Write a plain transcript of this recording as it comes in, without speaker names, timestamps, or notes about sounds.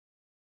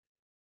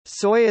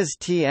Soyuz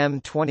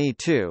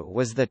TM-22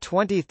 was the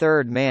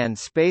 23rd manned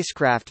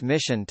spacecraft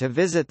mission to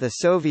visit the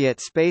Soviet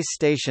space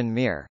station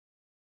Mir.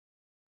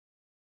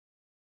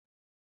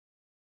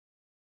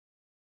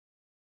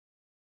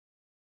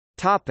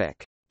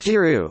 Topic: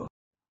 Peru.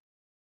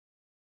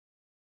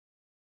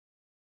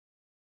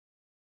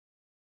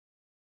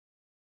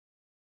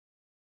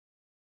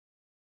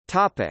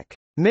 Topic: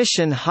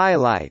 Mission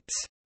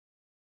highlights.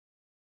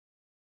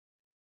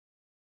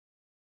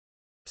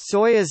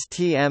 Soyuz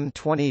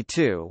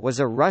TM-22 was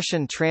a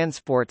Russian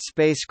transport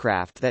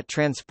spacecraft that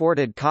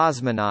transported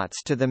cosmonauts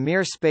to the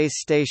Mir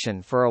space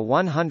station for a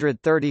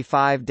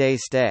 135-day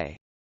stay.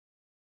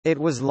 It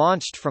was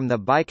launched from the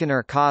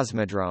Baikonur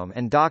Cosmodrome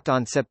and docked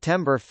on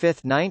September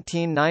 5,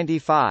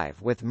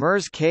 1995 with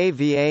Mir's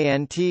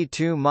KVANT-2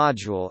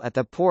 module at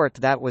the port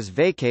that was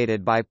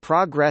vacated by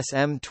Progress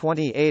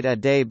M28 a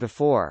day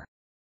before.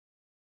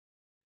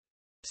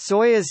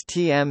 Soyuz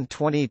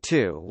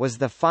TM-22 was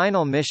the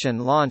final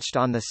mission launched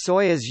on the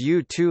Soyuz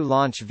U-2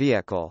 launch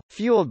vehicle,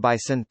 fueled by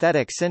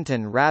synthetic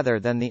syntan rather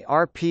than the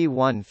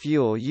RP-1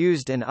 fuel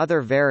used in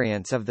other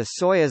variants of the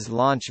Soyuz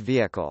launch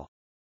vehicle.